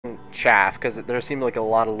getting chaff because there seemed like a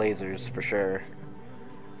lot of lasers for sure.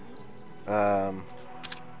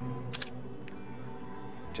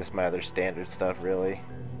 Just my other standard stuff, really.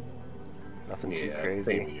 Nothing too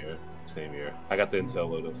crazy. Same here. Same here. I got the intel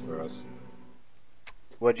loadout for us.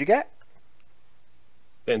 What'd you get?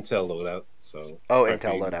 The intel loadout. So. Oh,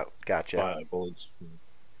 intel loadout. Gotcha. 5 bullets.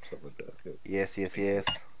 Stuff like that. Good. Yes, yes, yes.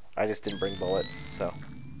 I just didn't bring bullets, so.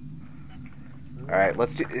 All right,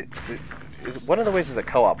 let's do. One of the ways is a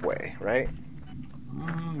co-op way, right?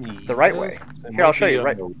 The right way. Here, I'll show you.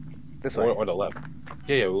 Right. This way. Or the left.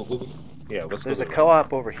 Yeah, yeah. Let's. There's a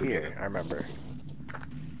co-op over here. I remember.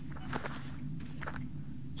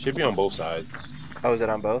 Should be on both sides. Oh, is it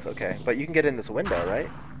on both? Okay, but you can get in this window, right?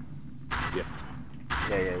 Yeah.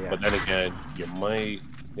 Yeah. But then again, you might.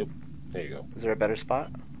 Yep. There you go. Is there a better spot?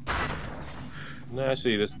 No,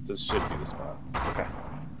 actually, this should be the spot. Okay.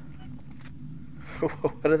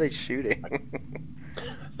 What are they shooting?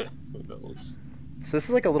 Who knows? So this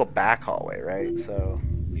is like a little back hallway, right? So.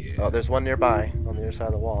 Yeah. Oh, there's one nearby on the other side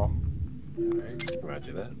of the wall. Alright,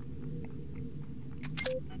 roger that.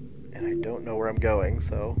 And I don't know where I'm going,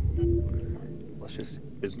 so let's just.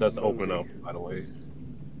 It does open up, by the way,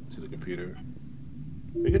 to the computer.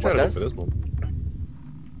 We can try to go for this one.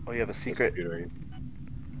 Oh, you have a secret. You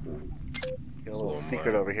got a little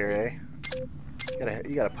secret over here, eh?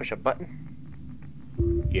 You gotta push a button.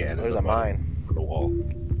 Yeah, there's a mine on the wall.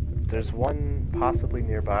 There's one possibly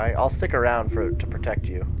nearby. I'll stick around to protect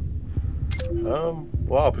you. Well,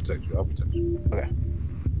 I'll protect you. Okay.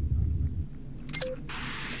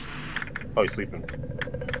 Oh, he's sleeping.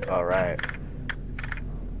 All right.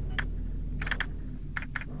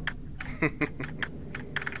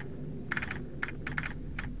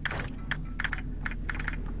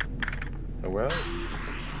 Well,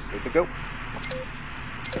 here we go.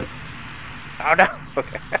 Oh no!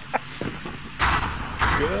 Okay.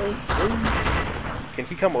 Can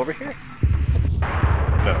he come over here?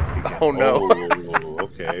 No. He can't. Oh no. Oh,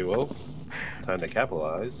 okay, well, time to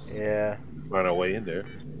capitalize. Yeah. Find our way in there.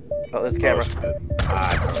 Oh, there's a camera.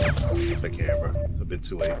 The camera. A bit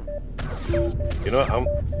too late. You know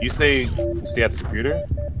what? You stay at the computer.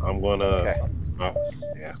 I'm gonna. Okay.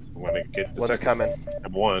 Yeah. I'm gonna get the. What's coming?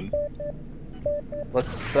 One.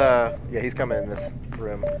 Let's. Yeah, he's coming in this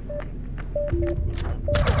room.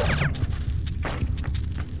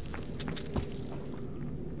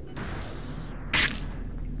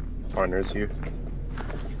 Partners here.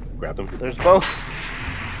 Grab them. There's both.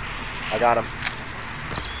 I got him.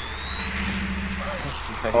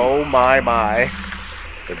 Nice. Oh my.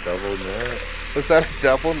 The double neck. Was that a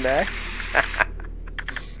double neck?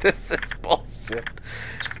 This is bullshit.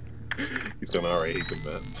 He's gonna already hate the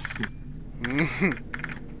map.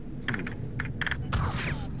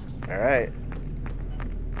 Alright.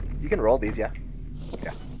 You can roll these, yeah?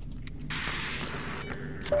 Yeah.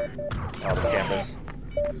 All the cameras.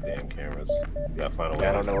 These damn cameras. You gotta find a way.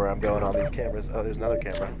 Yeah, I don't know where I'm going on these cameras. Oh, there's another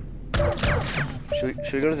camera.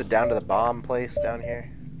 Should we go down to the bomb place down here?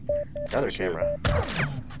 Another camera.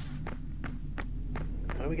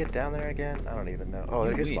 How do we get down there again? I don't even know. Oh,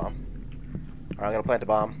 there's a bomb. Alright, I'm gonna plant the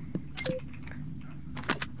bomb.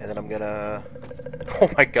 And then I'm gonna... Oh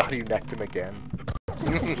my god, you necked him again.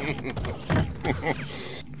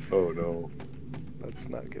 Oh no. That's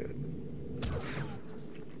not good.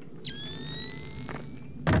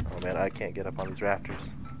 Oh man, I can't get up on these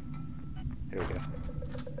rafters. Here we go.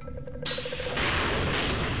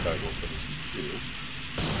 Gotta go for this computer.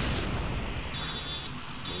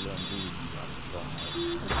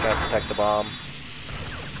 Let's try to protect the bomb.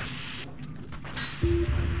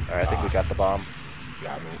 Alright, I think we got the bomb.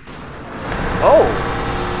 Got me. Oh!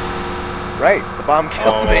 Right, the bomb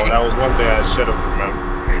killed me. Oh, that was one thing I should have remembered.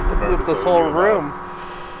 Blew this whole room.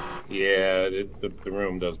 Yeah, the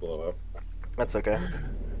room does blow up. That's okay.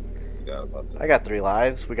 Forgot about that. I got 3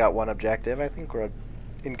 lives. We got 1 objective. I think we're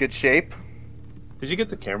in good shape. Did you get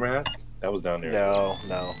the camera hack? That was down there. No.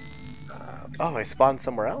 Okay. Oh, I spawned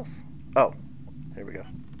somewhere else. Oh, here we go.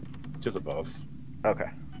 Just above. Okay.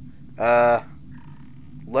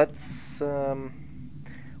 Let's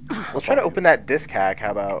try to open that disc hack.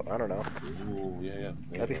 How about, I don't know. Ooh, yeah.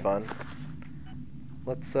 That'd be fun.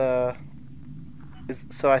 Let's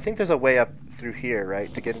so I think there's a way up through here,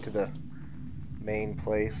 right, to get into the main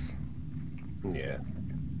place. Yeah.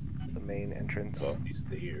 The main entrance. Up these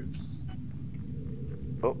stairs.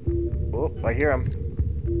 Oh, I hear him.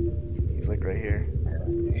 He's like right here.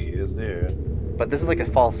 He is there. But this is like a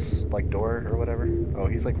false like door or whatever. Oh,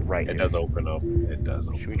 he's like right here. It does open up. It does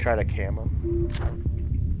open. Should we try to cam him?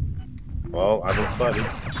 Well, I've been spotted.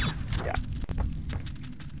 Yeah.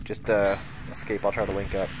 Just escape. I'll try to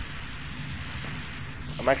link up.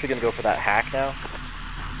 I'm actually gonna go for that hack now.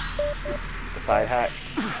 The side hack.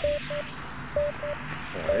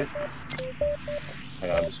 Alright. I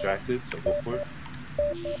got distracted, so go for it.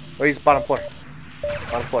 Oh, he's bottom floor.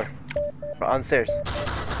 Bottom floor. On stairs.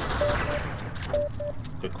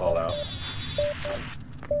 Good call out.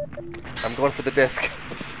 I'm going for the disc.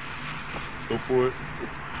 Go for it.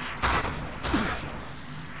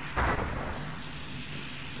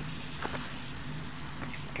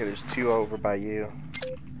 Okay, there's 2 over by you.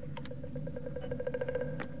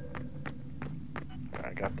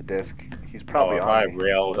 I got the disc. He's probably if on I me.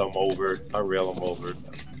 rail him over. If I rail him over.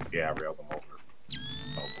 Yeah, I railed him over.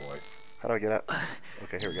 Oh boy. How do I get up?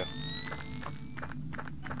 Okay, here we go.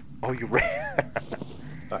 Oh, you ran.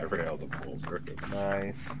 I railed him over.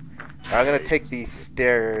 Nice. I'm gonna take these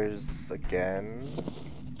stairs again.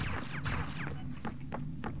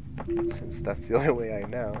 Since that's the only way I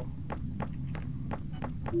know.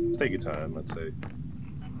 Take your time, I'd say.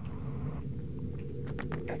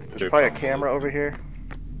 There's probably a camera over here.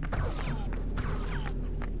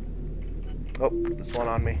 Oh, there's one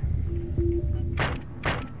on me.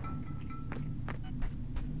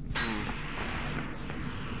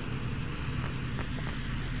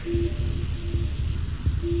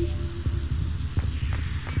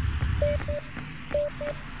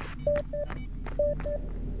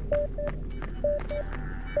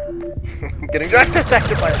 I'm getting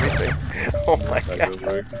detected by everything. Oh my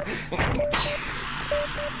god.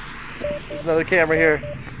 There's another camera here.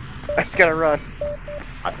 I just gotta run.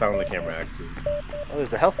 I found the camera active. Oh,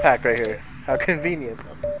 there's a health pack right here. How convenient.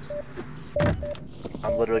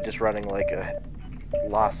 I'm literally just running like a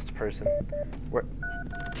lost person. Where?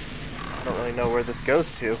 I don't really know where this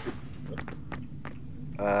goes to.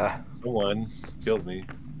 Someone killed me.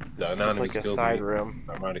 This is just like a side room.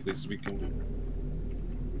 Ironically speaking.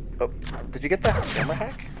 Oh, did you get the camera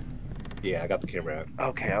hack? Yeah, I got the camera hack.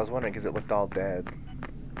 Okay, I was wondering because it looked all dead.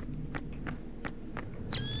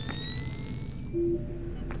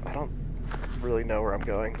 I don't really know where I'm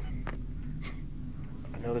going.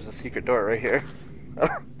 I know there's a secret door right here.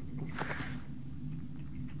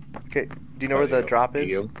 Okay, do you know where the drop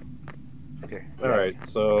is? Okay. Alright,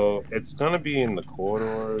 so it's gonna be in the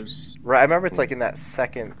corridors. Right, I remember it's like in that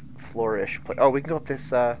second floor-ish place. Oh, we can go up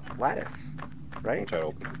this lattice, right? I'm trying to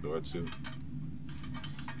open the door too.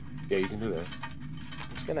 Yeah, you can do that.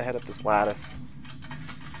 I'm just gonna head up this lattice.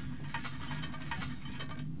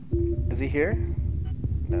 Is he here?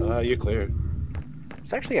 No. You're clear.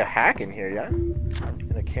 There's actually a hack in here, yeah?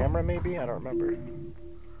 And a camera, maybe? I don't remember.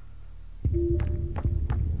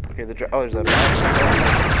 Okay, there's a...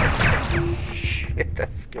 Shit,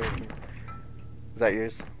 that's scary. Is that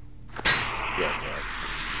yours? Yes,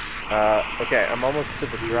 man. Okay, I'm almost to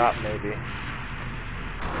the drop, maybe.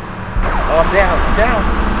 Oh, I'm down! I'm down!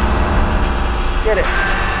 Get it!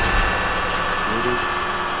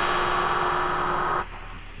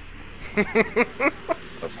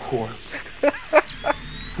 Of course.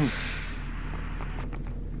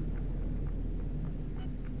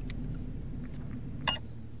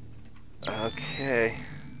 Okay.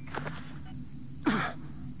 I'm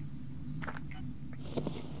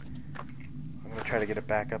gonna try to get it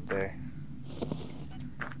back up there.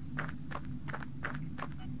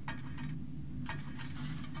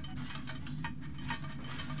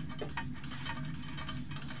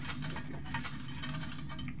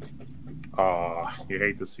 You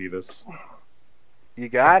hate to see this. You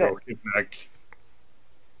got it. Back.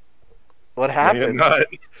 What happened?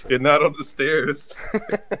 You're not on the stairs.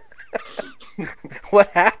 What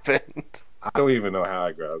happened? I don't even know how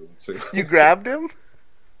I grabbed him too. You grabbed him?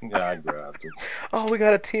 Yeah, I grabbed him. Oh, we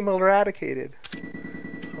got a team eradicated.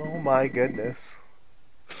 Oh my goodness.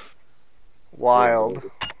 Wild.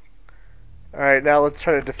 Alright, now let's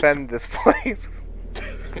try to defend this place.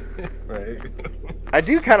 Right. I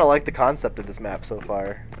do kind of like the concept of this map so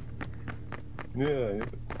far. Yeah.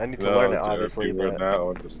 I need to learn it, Jeff, obviously. you were But not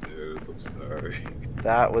on the stairs. I'm sorry.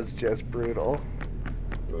 that was just brutal.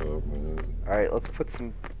 Oh man. Alright, let's put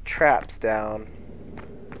some traps down.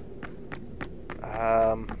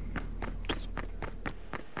 I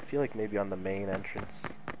feel like maybe on the main entrance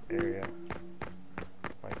area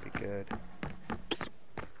might be good.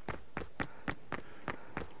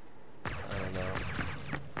 I don't know.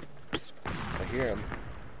 I hear him.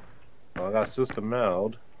 Well, I got Sister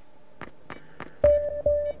Meld.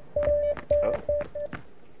 Oh.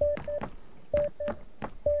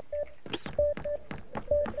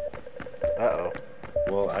 Uh-oh.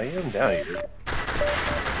 Well, I am down here.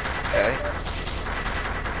 Okay.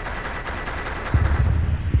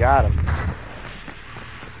 Got him.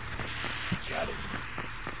 Got it.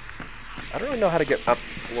 I don't really know how to get up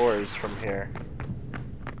floors from here.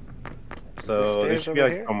 So there stairs should be over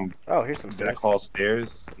like here? some Oh, here's some back stairs. hall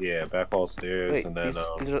stairs. Yeah, back hall stairs, Wait, and then these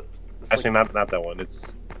are... actually like... not that one.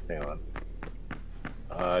 It's hang on.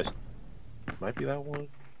 Uh, might be that one.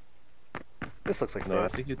 This looks like No, I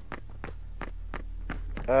stairs. think it.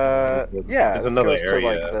 Yeah, It's this another goes to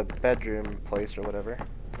like area. the bedroom place or whatever.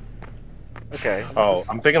 Okay. Oh,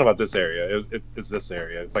 I'm thinking about this area. It's this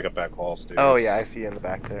area. It's like a back hall stairs. Oh yeah, I see you in the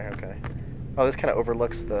back there. Okay. Oh, this kind of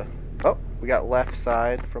overlooks the... Oh, we got left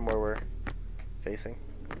side from where we're facing.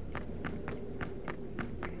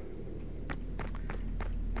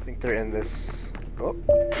 I think they're in this... Oh,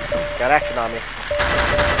 got action on me.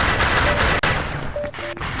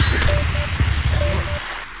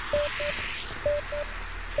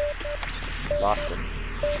 Lost him.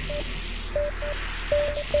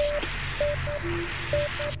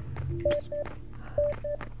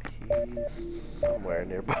 He's somewhere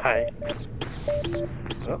nearby.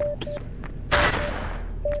 Oh.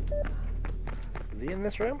 Is he in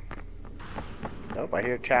this room? Nope, I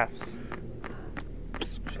hear chaffs.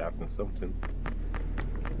 Shafting something.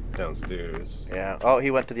 Downstairs. Yeah. Oh,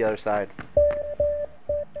 he went to the other side.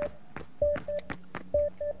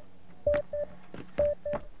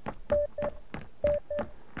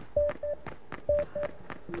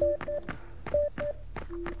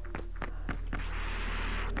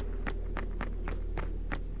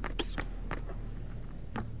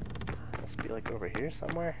 Must be like over here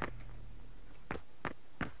somewhere.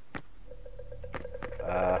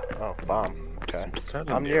 Oh, bomb. Okay.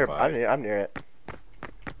 I'm near it.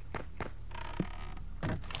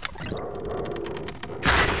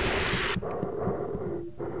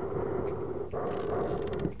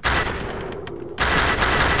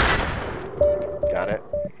 Got it.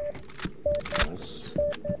 Nice.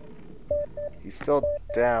 He's still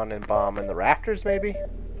down in bomb in the rafters, maybe?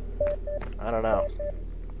 I don't know.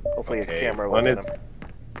 Hopefully Okay, a camera will get him.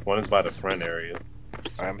 One is by the front area.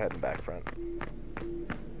 Alright, I'm heading back front.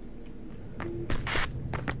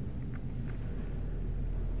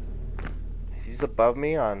 He's above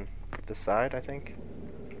me on the side, I think.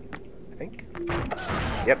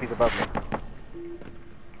 Yep, he's above me.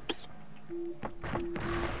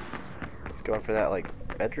 He's going for that, like,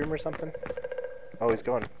 bedroom or something? Oh, he's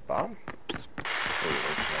going bomb? Wait,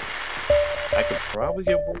 workshop. I could probably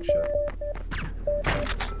get workshop.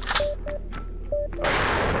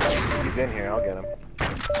 He's in here, I'll get him.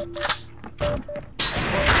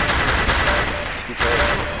 He's hurt.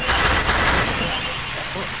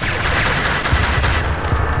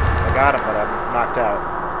 I got him, but I'm knocked out.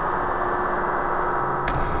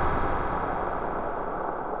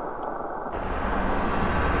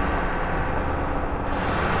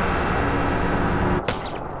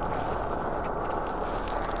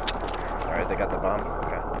 Alright, they got the bomb.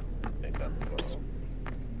 Okay. They got the bomb.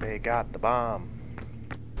 They got the bomb.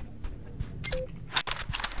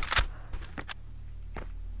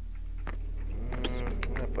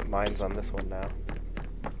 I'm gonna put mines on this one now.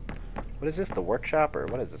 What is this? The workshop, or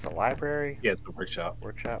what is this? A library? Yeah, it's the workshop.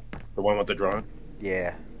 Workshop. The one with the drawing?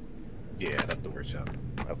 Yeah. Yeah, that's the workshop.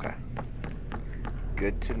 Okay.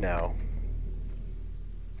 Good to know.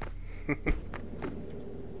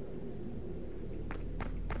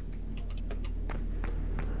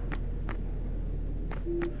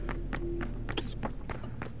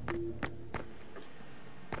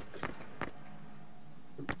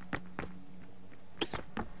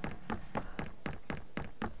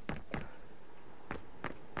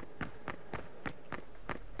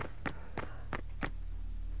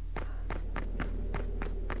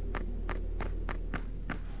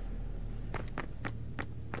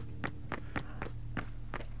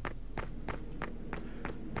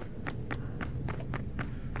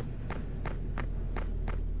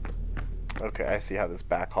 Okay, I see how this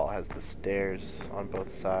back hall has the stairs on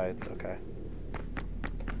both sides. Okay.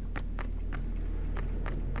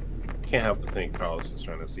 Can't help to think Carlos is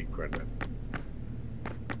trying to seek credit.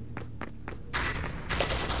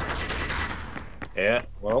 Yeah,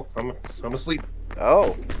 well, I'm asleep.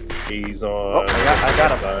 Oh. He's on. Oh, I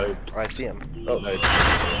got him. Oh, I see him. Oh, nice.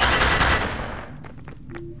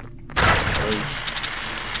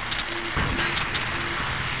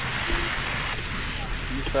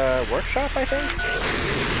 He's workshop, I think.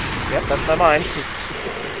 Yep, that's my mine.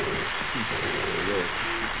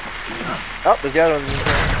 Oh, there's the other one.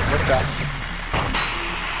 Workshop.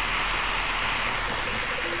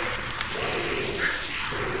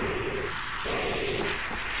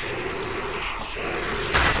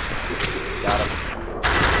 Got him.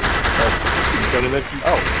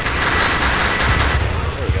 Oh.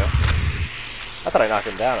 There we go. I thought I knocked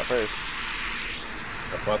him down at first.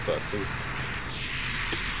 That's what I thought too.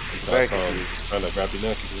 He's very confused. Trying to grab your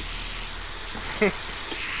neck. Alright,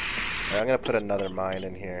 I'm gonna put another mine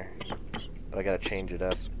in here, but I gotta change it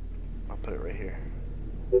up. I'll put it right here.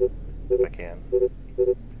 If I can.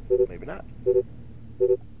 Maybe not.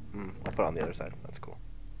 I'll put it on the other side. That's cool.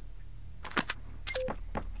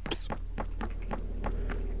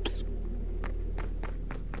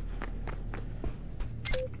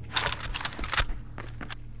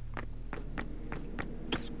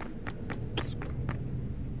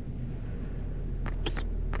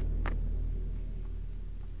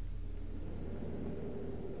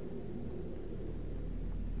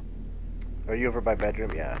 Are you over by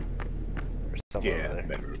bedroom? Yeah. Or somewhere over there.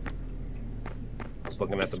 Bedroom. I was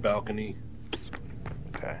looking at the balcony.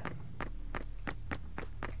 Okay.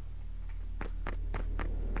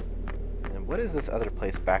 And what is this other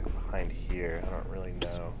place back behind here? I don't really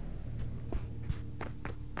know.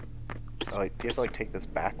 Oh, do you have to like take this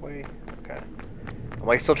back way? Okay. I'm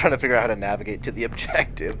like still trying to figure out how to navigate to the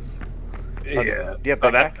objectives. Yeah. Do you have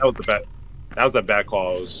So backpack? that was the back. That was the back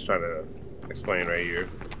call I was trying to explain right here.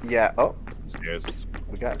 Yeah. Oh. Stairs.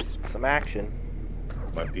 We got some action.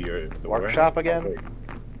 Might be the Workshop again?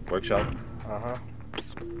 Oh, workshop? Uh-huh.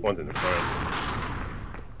 One's in the front.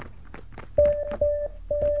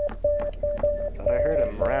 Thought I heard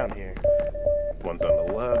him around here. One's on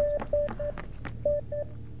the left.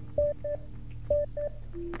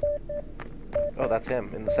 Oh, that's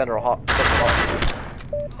him in the center hall.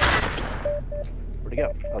 Where'd he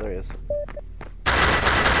go? Oh, there he is.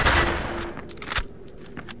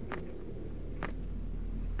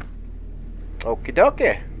 Okie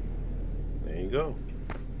dokie. There you go.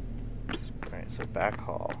 Alright, so back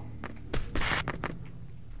hall.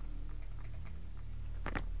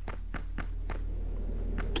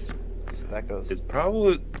 So that goes. It's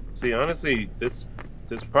probably, see, honestly, this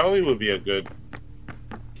probably would be a good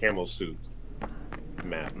camel suit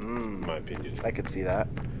map, in my opinion. I could see that.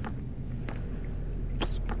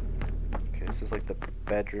 Okay, this is like the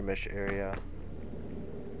bedroomish area.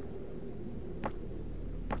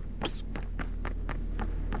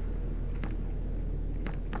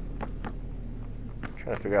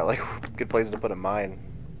 Trying to figure out like good places to put a mine.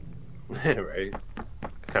 Right.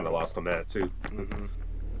 Kind of lost on that too. Mm-hmm.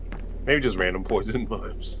 Maybe just random poison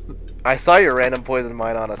vibes. I saw your random poison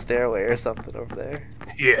mine on a stairway or something over there.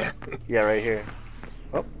 Yeah. Yeah, right here.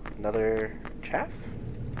 Oh, another chaff.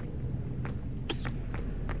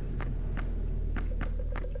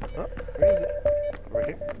 Oh, where is it? Over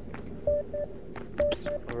here.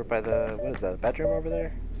 Over by the, what is that? A bedroom over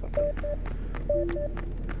there? Something.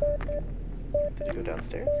 Did he go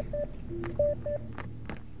downstairs?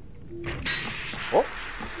 Oh!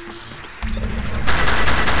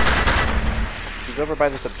 He's over by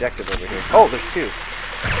this objective over here. Oh, there's two.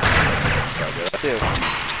 There's two.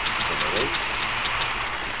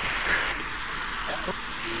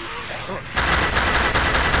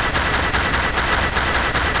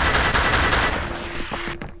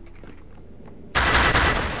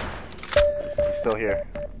 He's still here.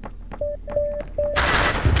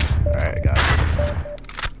 Alright, I got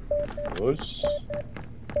it. Whoosh.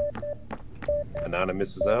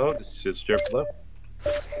 Anonymous is out. It's just Jeff left.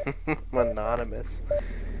 Anonymous.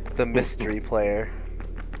 The mystery player.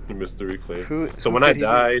 The mystery player. Who when I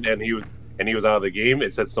died and he was out of the game,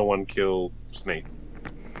 it said someone killed Snake.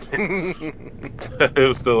 It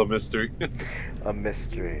was still a mystery. A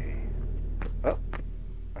mystery. Oh,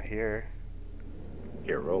 I hear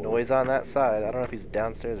Hero. noise on that side. I don't know if he's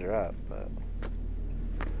downstairs or up, but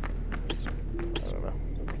I don't know.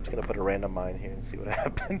 I'm just gonna put a random mine here and see what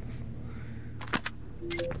happens.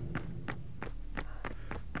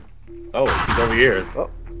 Oh, he's over here. Oh.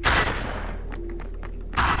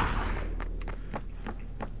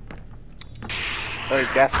 Oh,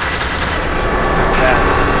 he's gassing.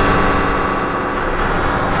 Yeah.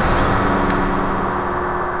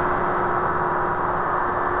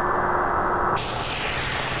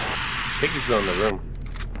 I think he's still in the room.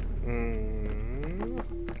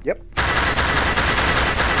 Yep.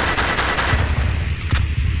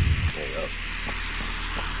 There you go.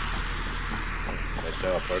 Nice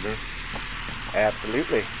job, partner.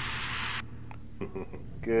 Absolutely.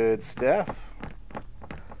 Good stuff.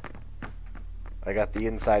 I got the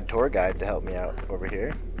inside tour guide to help me out over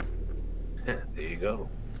here. There you go.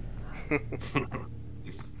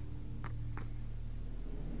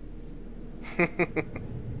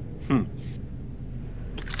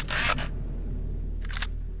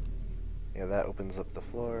 Yeah, that opens up the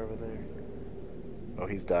floor over there. Oh,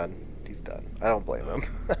 he's done. He's done. I don't blame him.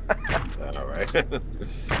 All right. All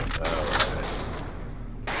right.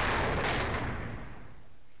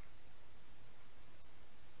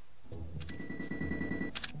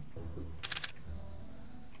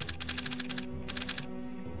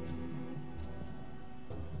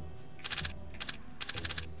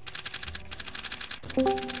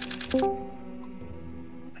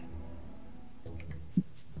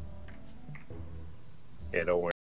 Yeah, don't worry.